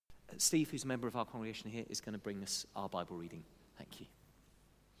Steve, who's a member of our congregation here, is going to bring us our Bible reading. Thank you.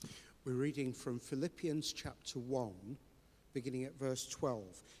 We're reading from Philippians chapter 1, beginning at verse 12.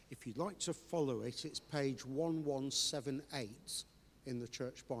 If you'd like to follow it, it's page 1178 in the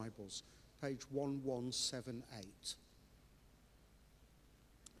church Bibles, page 1178.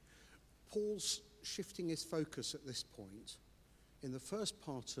 Paul's shifting his focus at this point. In the first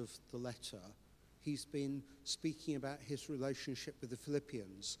part of the letter, he's been speaking about his relationship with the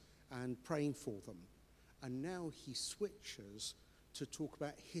Philippians and praying for them. And now he switches to talk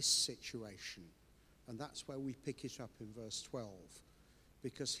about his situation. And that's where we pick it up in verse 12.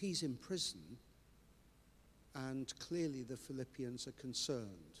 Because he's in prison, and clearly the Philippians are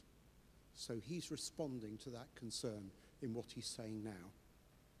concerned. So he's responding to that concern in what he's saying now.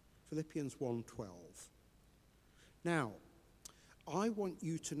 Philippians 1:12. Now, I want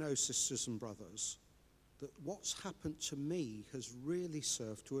you to know, sisters and brothers, that what's happened to me has really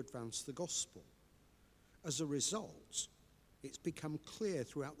served to advance the gospel. As a result, it's become clear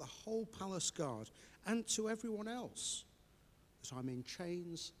throughout the whole palace guard and to everyone else that I'm in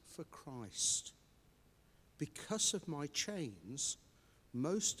chains for Christ. Because of my chains,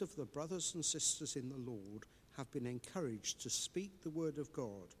 most of the brothers and sisters in the Lord have been encouraged to speak the word of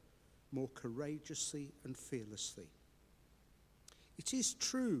God more courageously and fearlessly. It is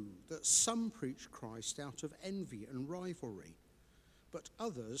true that some preach Christ out of envy and rivalry, but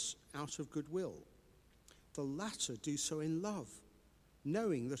others out of goodwill. The latter do so in love,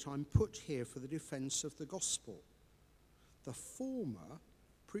 knowing that I'm put here for the defense of the gospel. The former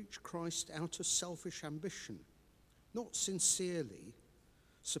preach Christ out of selfish ambition, not sincerely,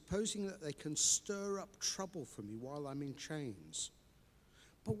 supposing that they can stir up trouble for me while I'm in chains.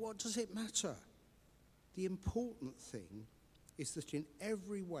 But what does it matter? The important thing is that in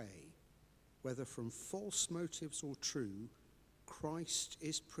every way, whether from false motives or true, Christ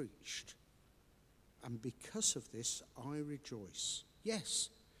is preached. And because of this, I rejoice. Yes,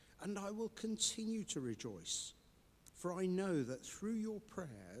 and I will continue to rejoice. For I know that through your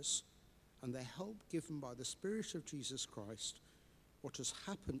prayers and the help given by the Spirit of Jesus Christ, what has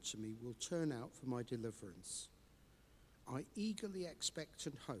happened to me will turn out for my deliverance. I eagerly expect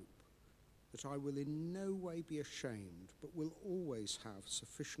and hope that I will in no way be ashamed, but will always have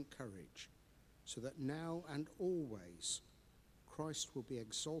sufficient courage, so that now and always Christ will be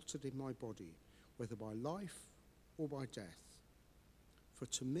exalted in my body, whether by life or by death. For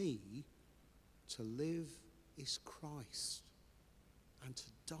to me, to live is Christ, and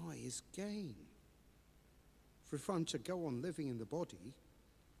to die is gain. For if I'm to go on living in the body,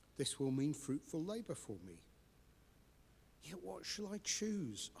 this will mean fruitful labor for me. Yet what shall I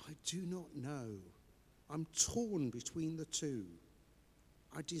choose? I do not know. I'm torn between the two.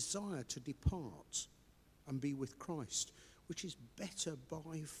 I desire to depart and be with Christ, which is better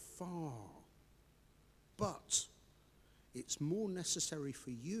by far. But it's more necessary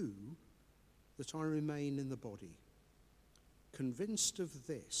for you that I remain in the body. Convinced of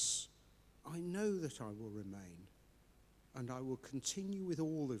this, I know that I will remain, and I will continue with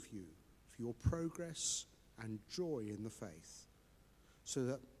all of you for your progress and joy in the faith, so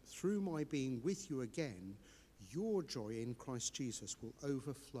that through my being with you again, your joy in Christ Jesus will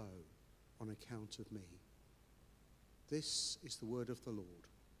overflow on account of me. This is the word of the Lord.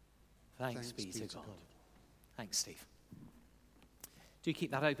 Thanks be to God. Thanks, Steve. Do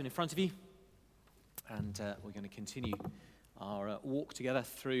keep that open in front of you, and we're going to continue our walk together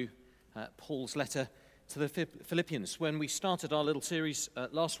through Paul's letter to the Philippians. When we started our little series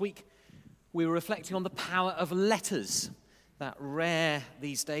last week, we were reflecting on the power of letters, that rare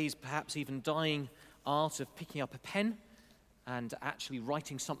these days, perhaps even dying art of picking up a pen and actually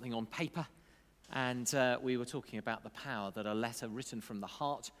writing something on paper. And we were talking about the power that a letter written from the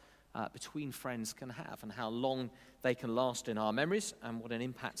heart between friends can have, and how long they can last in our memories and what an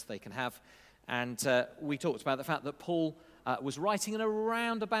impact they can have. And we talked about the fact that Paul was writing in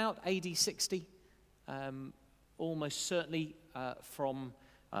around about AD 60, almost certainly from,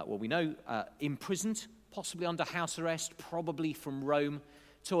 we know, imprisoned, possibly under house arrest, probably from Rome,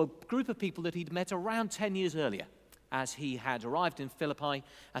 to a group of people that he'd met around 10 years earlier, as he had arrived in Philippi,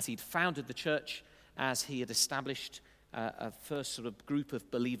 as he'd founded the church, as he had established a first sort of group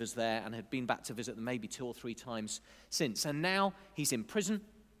of believers there, and had been back to visit them maybe 2 or 3 times since. And now he's in prison.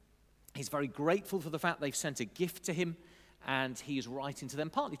 He's very grateful for the fact they've sent a gift to him, and he is writing to them,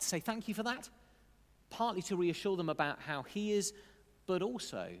 partly to say thank you for that, partly to reassure them about how he is, but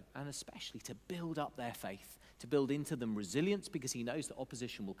also, and especially, to build up their faith, to build into them resilience, because he knows that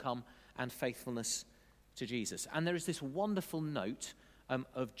opposition will come, and faithfulness to Jesus. And there is this wonderful note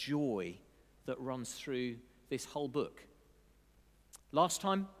of joy that runs through this whole book. Last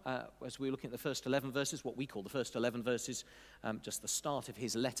time, as we were looking at the first 11 verses, what we call the first 11 verses, just the start of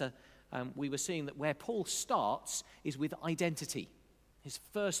his letter, we were seeing that where Paul starts is with identity. His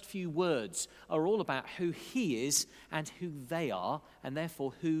first few words are all about who he is and who they are, and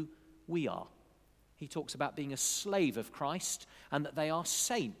therefore who we are. He talks about being a slave of Christ and that they are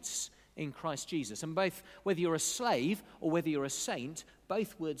saints in Christ Jesus. And both, whether you're a slave or whether you're a saint,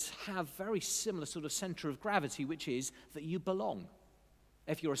 both words have very similar sort of center of gravity, which is that you belong.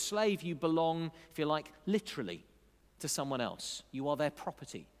 If you're a slave, you belong, if you like, literally to someone else. You are their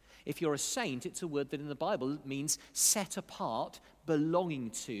property. If you're a saint, it's a word that in the Bible means set apart, belonging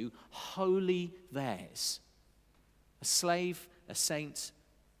to, wholly theirs. A slave, a saint,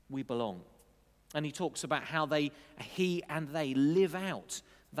 we belong. And he talks about how he and they live out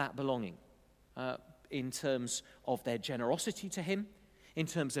that belonging in terms of their generosity to him, in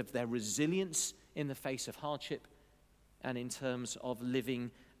terms of their resilience in the face of hardship, and in terms of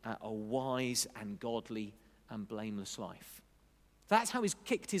living a wise and godly and blameless life. That's how he's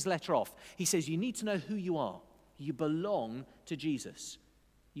kicked his letter off. He says, you need to know who you are. You belong to Jesus.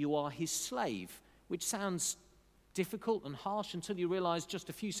 You are his slave, which sounds difficult and harsh until you realize just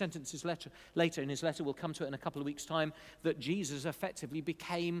a few sentences later in his letter, we'll come to it in a couple of weeks' time, that Jesus effectively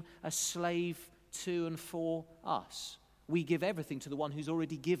became a slave to and for us. We give everything to the one who's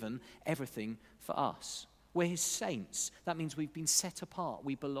already given everything for us. We're his saints. That means we've been set apart.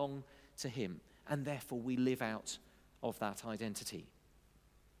 We belong to him. And therefore we live out of that identity.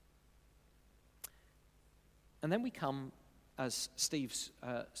 And then we come, as Steve's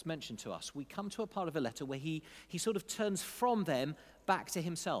mentioned to us, we come to a part of a letter where he sort of turns from them back to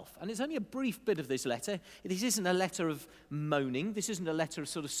himself. And it's only a brief bit of this letter. This isn't a letter of moaning. This isn't a letter of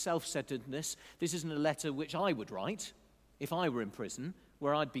sort of self-centeredness. This isn't a letter which I would write if I were in prison,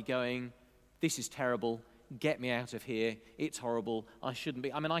 where I'd be going, this is terrible, get me out of here, it's horrible, I shouldn't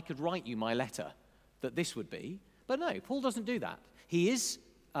be. I mean, I could write you my letter that this would be, but no, Paul doesn't do that. He is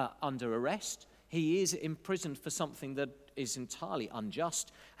under arrest. He is imprisoned for something that is entirely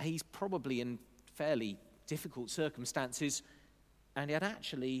unjust. He's probably in fairly difficult circumstances, and yet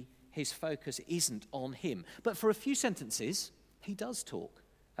actually his focus isn't on him. But for a few sentences, he does talk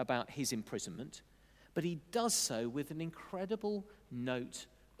about his imprisonment, but he does so with an incredible note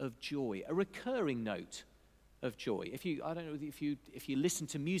of joy, a recurring note of joy. If you listen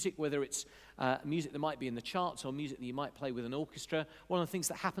to music, whether it's music that might be in the charts or music that you might play with an orchestra, one of the things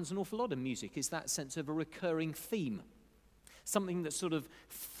that happens an awful lot in music is that sense of a recurring theme, something that sort of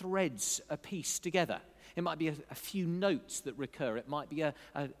threads a piece together. It might be a few notes that recur. It might be a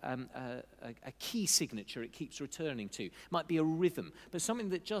key signature it keeps returning to. It might be a rhythm, but something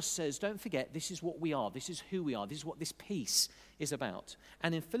that just says, don't forget, this is what we are, this is who we are, this is what this piece is about.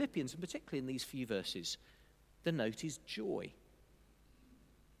 And in Philippians, and particularly in these few verses, the note is joy.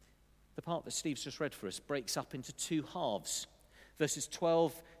 The part that Steve's just read for us breaks up into two halves. Verses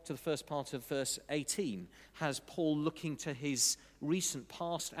 12 to the first part of verse 18 has Paul looking to his recent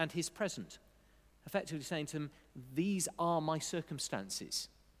past and his present, effectively saying to him, these are my circumstances.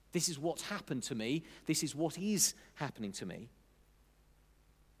 This is what's happened to me. This is what is happening to me.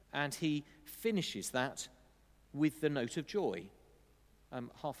 And he finishes that with the note of joy,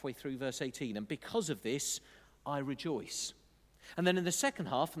 halfway through verse 18. And because of this, I rejoice. And then in the second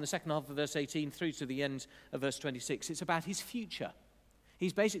half, from the second half of verse 18 through to the end of verse 26, it's about his future.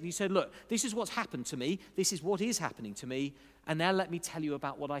 He's basically said, look, this is what's happened to me. This is what is happening to me. And now let me tell you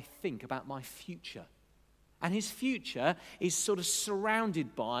about what I think about my future. And his future is sort of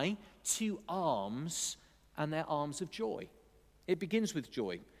surrounded by two arms, and they're arms of joy. It begins with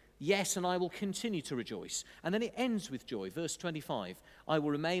joy. Yes, and I will continue to rejoice. And then it ends with joy. Verse 25, I will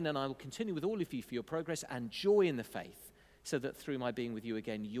remain and I will continue with all of you for your progress and joy in the faith, so that through my being with you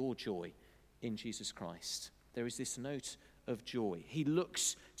again, your joy in Jesus Christ. There is this note of joy. He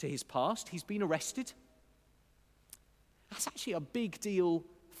looks to his past. He's been arrested. That's actually a big deal,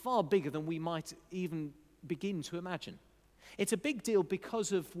 far bigger than we might even begin to imagine. It's a big deal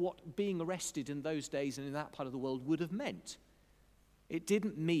because of what being arrested in those days and in that part of the world would have meant. It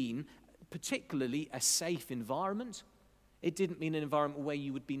didn't mean particularly a safe environment. It didn't mean an environment where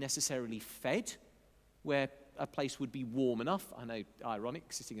you would be necessarily fed, where a place would be warm enough. I know,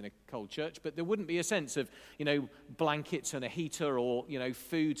 ironic, sitting in a cold church, but there wouldn't be a sense of, blankets and a heater or,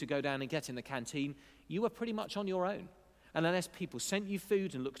 food to go down and get in the canteen. You were pretty much on your own. And unless people sent you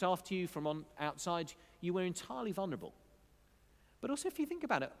food and looked after you from on outside, you were entirely vulnerable. But also, if you think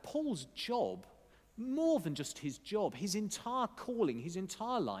about it, Paul's job, more than just his job, his entire calling, his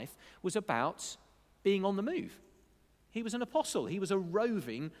entire life was about being on the move. He was an apostle. He was a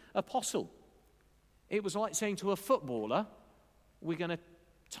roving apostle. It was like saying to a footballer, we're going to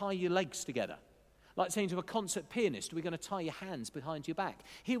tie your legs together. Like saying to a concert pianist, we're going to tie your hands behind your back.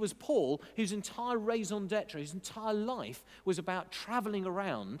 Here was Paul, whose entire raison d'etre, his entire life was about traveling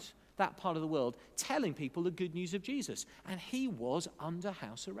around that part of the world, telling people the good news of Jesus. And he was under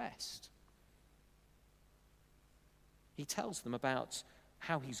house arrest. He tells them about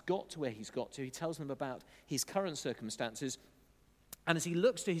how he's got to where he's got to. He tells them about his current circumstances. And as he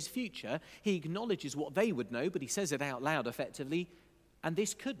looks to his future, he acknowledges what they would know, but he says it out loud effectively, and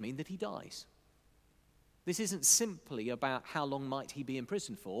this could mean that he dies. This isn't simply about how long might he be in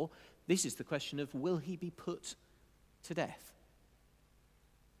prison for. This is the question of, will he be put to death?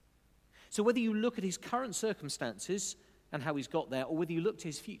 So whether you look at his current circumstances and how he's got there, or whether you look to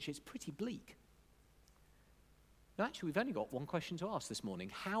his future, it's pretty bleak. Now, actually, we've only got one question to ask this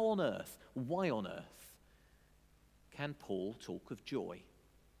morning. How on earth, why on earth, can Paul talk of joy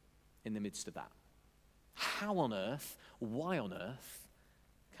in the midst of that? How on earth, why on earth,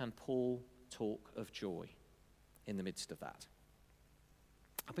 can Paul talk of joy in the midst of that?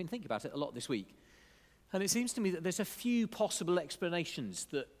 I've been thinking about it a lot this week, and it seems to me that there's a few possible explanations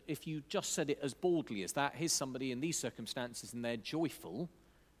that if you just said it as baldly as that, here's somebody in these circumstances and they're joyful,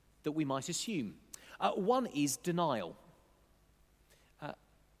 that we might assume. One is denial. I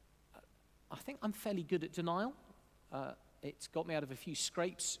think I'm fairly good at denial. It's got me out of a few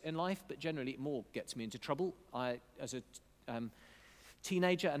scrapes in life, but generally it more gets me into trouble. As a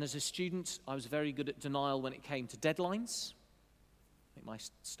teenager and as a student, I was very good at denial when it came to deadlines. I think my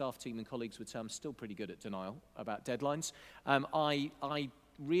staff team and colleagues would say I'm still pretty good at denial about deadlines. I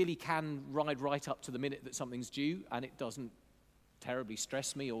really can ride right up to the minute that something's due, and it doesn't terribly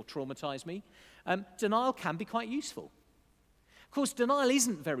stress me or traumatize me. Denial can be quite useful. Of course, denial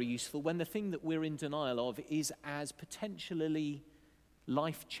isn't very useful when the thing that we're in denial of is as potentially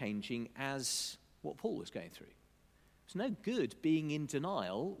life-changing as what Paul was going through. It's no good being in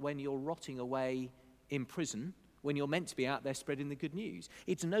denial when you're rotting away in prison, when you're meant to be out there spreading the good news.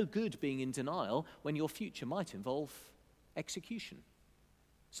 It's no good being in denial when your future might involve execution.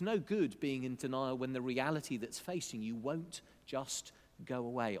 It's no good being in denial when the reality that's facing you won't just go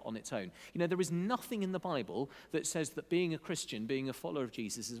away on its own. You know, there is nothing in the Bible that says that being a Christian, being a follower of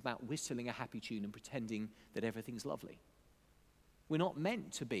Jesus, is about whistling a happy tune and pretending that everything's lovely. We're not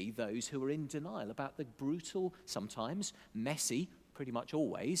meant to be those who are in denial about the brutal, sometimes messy, pretty much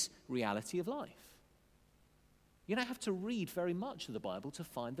always, reality of life. You don't have to read very much of the Bible to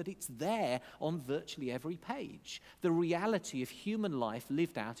find that it's there on virtually every page. The reality of human life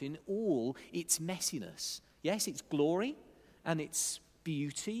lived out in all its messiness. Yes, its glory and its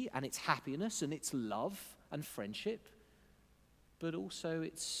beauty and its happiness and its love and friendship, but also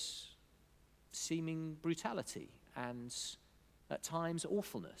its seeming brutality and at times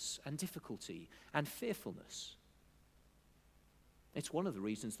awfulness and difficulty and fearfulness. It's one of the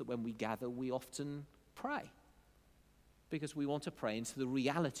reasons that when we gather, we often pray, because we want to pray into the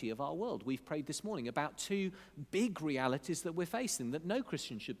reality of our world. We've prayed this morning about two big realities that we're facing that no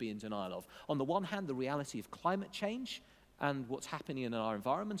Christian should be in denial of. On the one hand, the reality of climate change and what's happening in our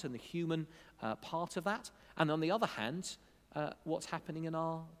environment and the human part of that. And on the other hand, what's happening in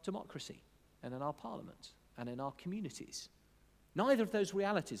our democracy and in our parliament and in our communities. Neither of those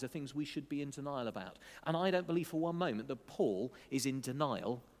realities are things we should be in denial about. And I don't believe for one moment that Paul is in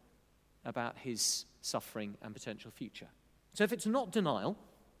denial about his suffering and potential future. So if it's not denial,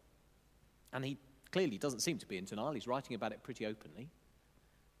 and he clearly doesn't seem to be in denial, he's writing about it pretty openly,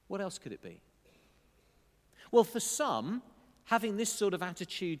 what else could it be? Well, for some, having this sort of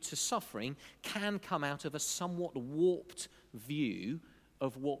attitude to suffering can come out of a somewhat warped view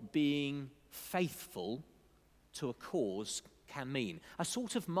of what being faithful to a cause can mean. A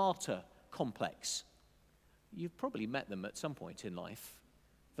sort of martyr complex. You've probably met them at some point in life.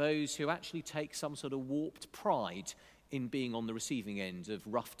 Those who actually take some sort of warped pride in being on the receiving end of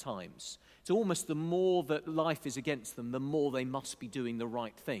rough times. It's almost the more that life is against them, the more they must be doing the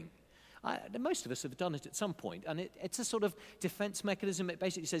right thing. Most of us have done it at some point, and it's a sort of defense mechanism. It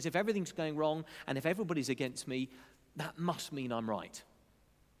basically says, if everything's going wrong and if everybody's against me, that must mean I'm right.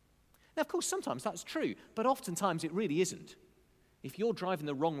 Now, of course, sometimes that's true, but oftentimes it really isn't. If you're driving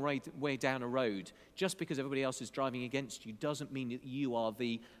the wrong way down a road, just because everybody else is driving against you doesn't mean that you are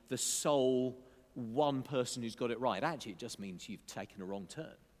the sole one person who's got it right. Actually, it just means you've taken a wrong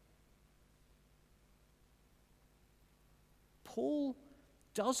turn. Paul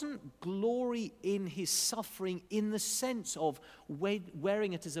doesn't glory in his suffering in the sense of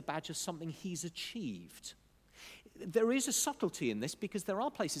wearing it as a badge of something he's achieved. There is a subtlety in this, because there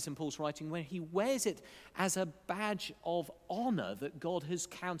are places in Paul's writing where he wears it as a badge of honor that God has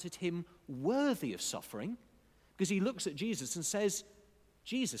counted him worthy of suffering, Because he looks at Jesus and says,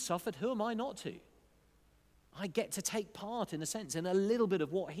 Jesus suffered, who am I not to? I get to take part, in a sense, in a little bit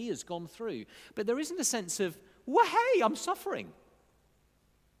of what he has gone through. But there isn't a sense of, well, hey, I'm suffering.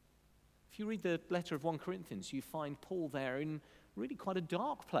 If you read the letter of 1 Corinthians, you find Paul there in really quite a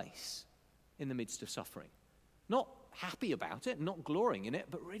dark place in the midst of suffering. Not happy about it, not glorying in it,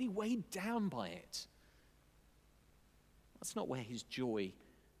 but really weighed down by it. That's not where his joy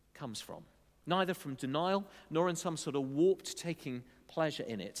comes from. Neither from denial, nor in some sort of warped taking pleasure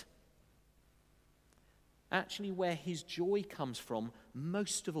in it. Actually, where his joy comes from,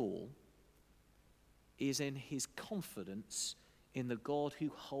 most of all, is in his confidence in the God who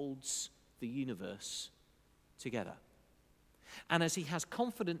holds the universe together. And as he has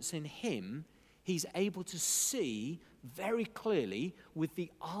confidence in him, he's able to see very clearly, with the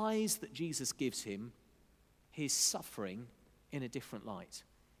eyes that Jesus gives him, his suffering in a different light.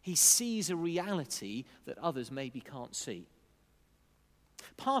 He sees a reality that others maybe can't see.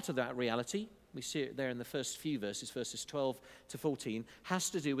 Part of that reality, we see it there in the first few verses 12 to 14, has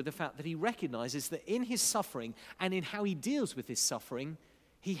to do with the fact that he recognizes that in his suffering and in how he deals with his suffering,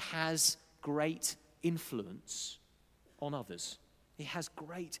 he has great influence on others. He has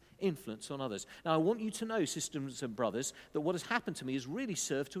great influence on others. Now, I want you to know, sisters and brothers, that what has happened to me has really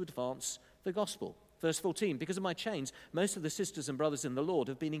served to advance the gospel. Verse 14, because of my chains, most of the sisters and brothers in the Lord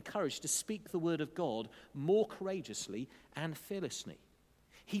have been encouraged to speak the word of God more courageously and fearlessly.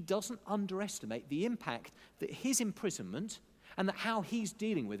 He doesn't underestimate the impact that his imprisonment and that how he's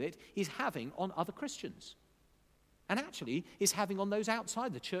dealing with it is having on other Christians. And actually is having on those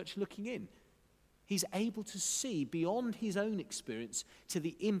outside the church looking in. He's able to see beyond his own experience to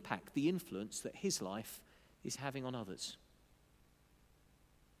the impact, the influence that his life is having on others.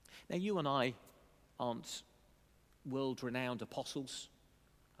 Now, you and I aren't world-renowned apostles.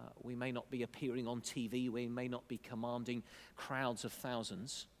 We may not be appearing on TV. We may not be commanding crowds of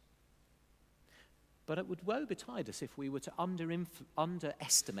thousands. But it would woe betide us if we were to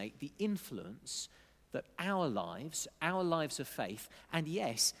underestimate the influence that our lives of faith, and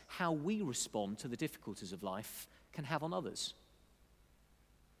yes, how we respond to the difficulties of life can have on others.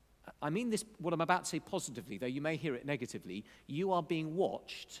 I mean this, what I'm about to say positively, though you may hear it negatively. You are being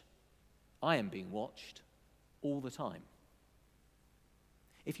watched. I am being watched all the time.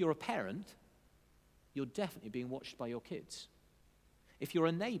 If you're a parent, you're definitely being watched by your kids. If you're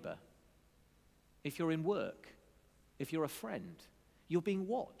a neighbor, if you're in work, if you're a friend, you're being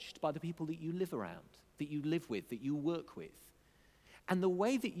watched by the people that you live around, that you live with, that you work with. And the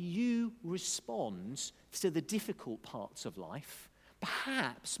way that you respond to the difficult parts of life,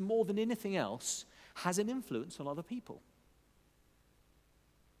 perhaps more than anything else, has an influence on other people.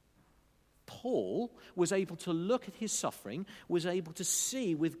 Paul was able to look at his suffering, was able to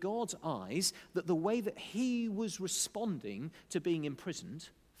see with God's eyes that the way that he was responding to being imprisoned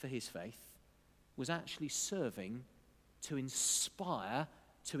for his faith was actually serving to inspire,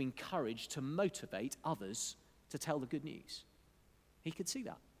 to encourage, to motivate others to tell the good news. He could see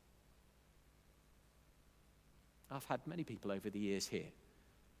that. I've had many people over the years here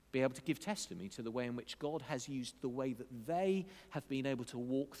be able to give testimony to the way in which God has used the way that they have been able to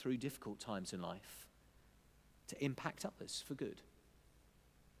walk through difficult times in life to impact others for good.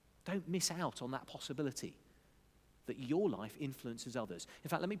 Don't miss out on that possibility that your life influences others. In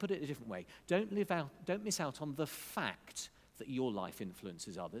fact, let me put it a different way. Don't miss out on the fact that your life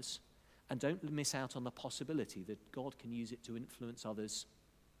influences others, and don't miss out on the possibility that God can use it to influence others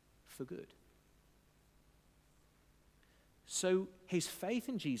for good. So his faith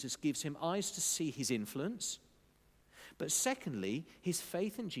in Jesus gives him eyes to see his influence. But secondly, his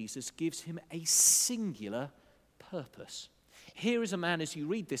faith in Jesus gives him a singular purpose. Here is a man, as you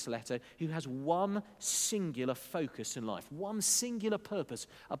read this letter, who has one singular focus in life, one singular purpose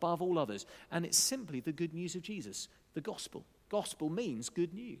above all others. And it's simply the good news of Jesus, the gospel. Gospel means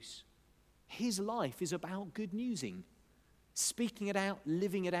good news. His life is about good newsing, speaking it out,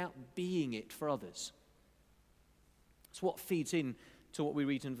 living it out, being it for others. It's what feeds in to what we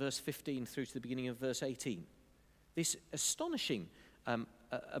read in verse 15 through to the beginning of verse 18. This astonishing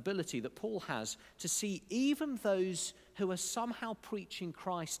ability that Paul has to see even those who are somehow preaching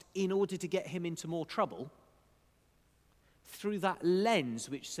Christ in order to get him into more trouble through that lens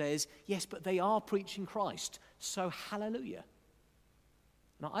which says, yes, but they are preaching Christ, so hallelujah.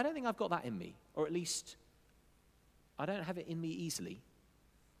 Now, I don't think I've got that in me, or at least I don't have it in me easily.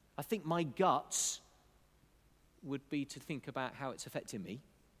 I think my guts would be to think about how it's affecting me.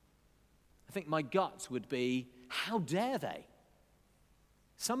 I think my guts would be, how dare they?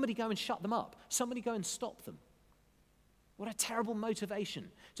 Somebody go and shut them up. Somebody go and stop them. What a terrible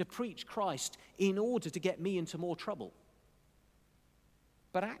motivation to preach Christ in order to get me into more trouble.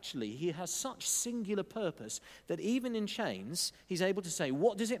 But actually, he has such singular purpose that even in chains, he's able to say,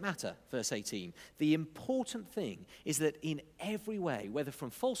 what does it matter? Verse 18. The important thing is that in every way, whether from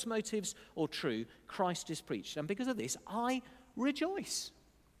false motives or true, Christ is preached. And because of this, I rejoice.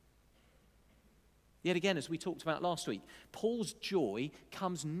 Yet again, as we talked about last week, Paul's joy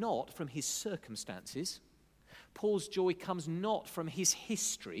comes not from his circumstances. Paul's joy comes not from his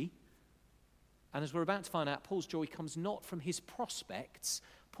history. And as we're about to find out, Paul's joy comes not from his prospects.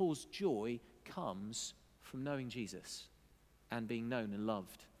 Paul's joy comes from knowing Jesus and being known and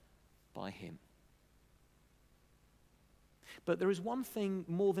loved by him. But there is one thing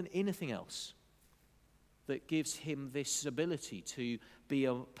more than anything else that gives him this ability to be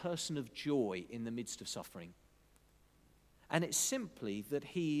a person of joy in the midst of suffering. And it's simply that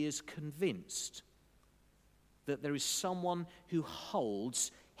he is convinced that there is someone who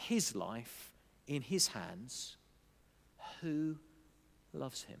holds his life in his hands who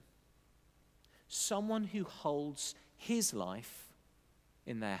loves him. Someone who holds his life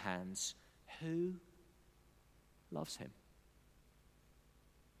in their hands who loves him.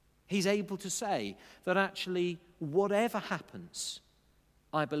 He's able to say that actually, whatever happens,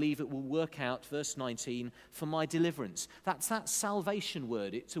 I believe it will work out, verse 19, for my deliverance. That's that salvation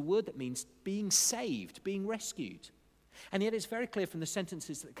word. It's a word that means being saved, being rescued. And yet it's very clear from the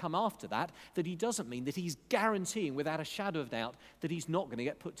sentences that come after that he doesn't mean that he's guaranteeing without a shadow of doubt that he's not going to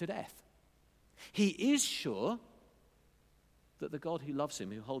get put to death. He is sure that the God who loves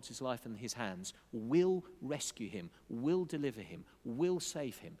him, who holds his life in his hands, will rescue him, will deliver him, will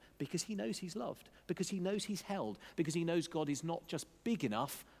save him, because he knows he's loved, because he knows he's held, because he knows God is not just big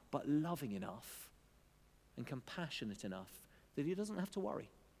enough, but loving enough and compassionate enough that he doesn't have to worry.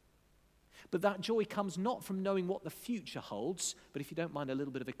 But that joy comes not from knowing what the future holds, but if you don't mind a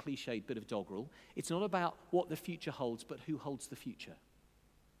little bit of a cliched bit of doggerel, it's not about what the future holds, but who holds the future.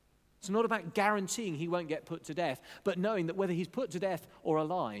 It's not about guaranteeing he won't get put to death, but knowing that whether he's put to death or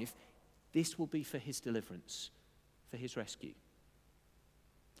alive, this will be for his deliverance, for his rescue.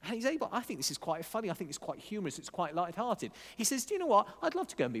 And he's able, I think this is quite funny, I think it's quite humorous, it's quite lighthearted. He says, do you know what? I'd love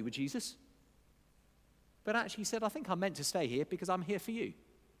to go and be with Jesus. But actually he said, I think I'm meant to stay here because I'm here for you.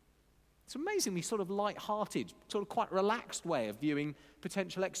 It's an amazingly sort of light-hearted, sort of quite relaxed way of viewing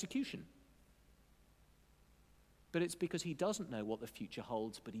potential execution. But it's because he doesn't know what the future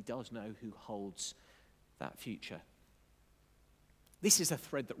holds, but he does know who holds that future. This is a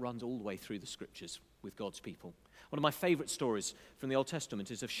thread that runs all the way through the scriptures with God's people. One of my favorite stories from the Old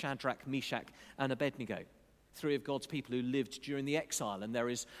Testament is of Shadrach, Meshach, and Abednego, three of God's people who lived during the exile. And there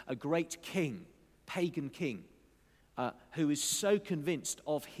is a great king, pagan king, who is so convinced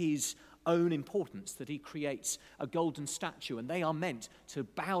of his own importance that he creates a golden statue, and they are meant to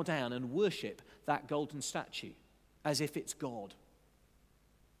bow down and worship that golden statue as if it's God.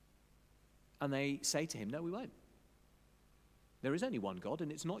 And they say to him, no, we won't. There is only one God,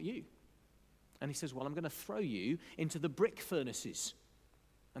 and it's not you. And he says, well, I'm going to throw you into the brick furnaces.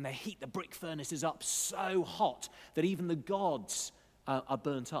 And they heat the brick furnaces up so hot that even the gods are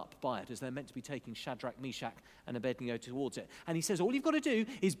burnt up by it, as they're meant to be taking Shadrach, Meshach, and Abednego towards it. And he says, all you've got to do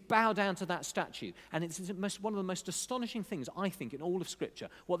is bow down to that statue. And it's one of the most astonishing things, I think, in all of Scripture.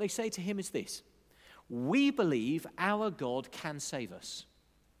 What they say to him is this: we believe our God can save us.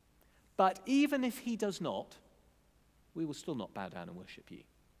 But even if he does not, we will still not bow down and worship you.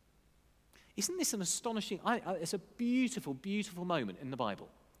 Isn't this an astonishing, it's a beautiful, beautiful moment in the Bible.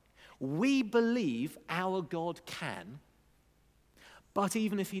 We believe our God can, but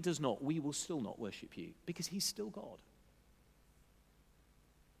even if he does not, we will still not worship you, because he's still God.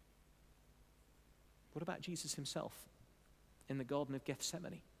 What about Jesus himself in the Garden of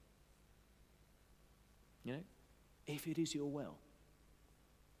Gethsemane? You know, if it is your will,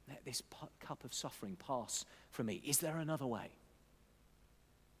 let this cup of suffering pass from me. Is there another way?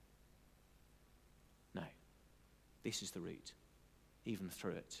 No. This is the route, even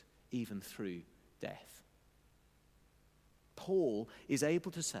through it, even through death. Paul is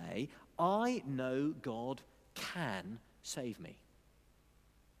able to say, I know God can save me.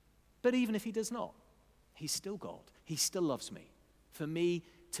 But even if he does not, he's still God. He still loves me. For me,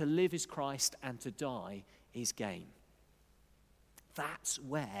 to live is Christ, and to die is gain. That's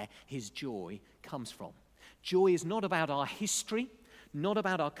where his joy comes from. Joy is not about our history, not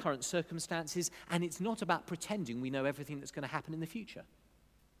about our current circumstances, and it's not about pretending we know everything that's going to happen in the future.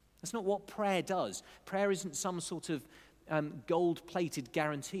 That's not what prayer does. Prayer isn't some sort of gold-plated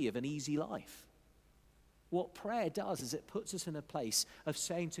guarantee of an easy life. What prayer does is it puts us in a place of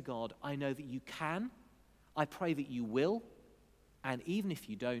saying to God, I know that you can, I pray that you will, and even if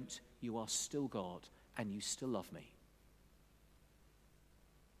you don't, you are still God and you still love me.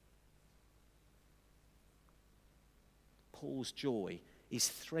 Paul's joy is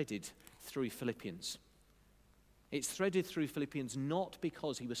threaded through Philippians. It's threaded through Philippians not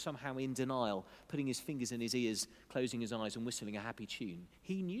because he was somehow in denial, putting his fingers in his ears, closing his eyes and whistling a happy tune.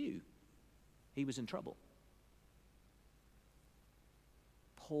 He knew he was in trouble.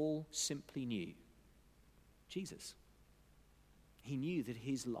 Paul simply knew Jesus. He knew that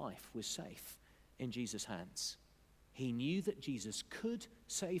his life was safe in Jesus' hands. He knew that Jesus could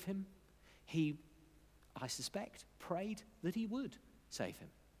save him. He, I suspect, prayed that he would save him.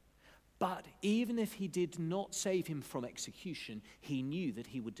 But even if he did not save him from execution, he knew that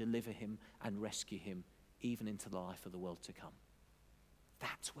he would deliver him and rescue him even into the life of the world to come.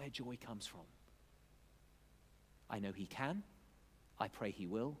 That's where joy comes from. I know he can. I pray he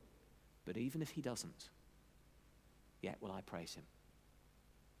will. But even if he doesn't, yet will I praise him.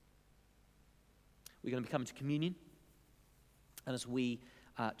 We're going to be coming to communion. And as we,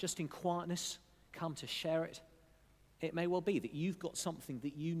 just in quietness, come to share it, it may well be that you've got something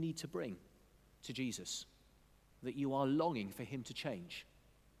that you need to bring to Jesus, that you are longing for him to change.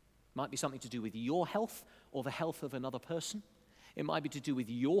 It might be something to do with your health or the health of another person. It might be to do with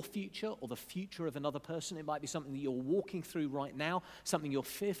your future or the future of another person. It might be something that you're walking through right now, something you're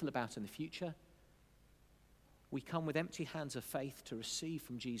fearful about in the future. We come with empty hands of faith to receive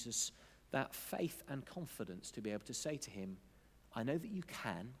from Jesus that faith and confidence to be able to say to him, I know that you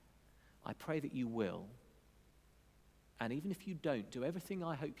can, I pray that you will, and even if you don't, do everything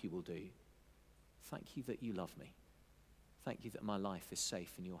I hope you will do. Thank you that you love me. Thank you that my life is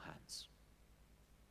safe in your hands.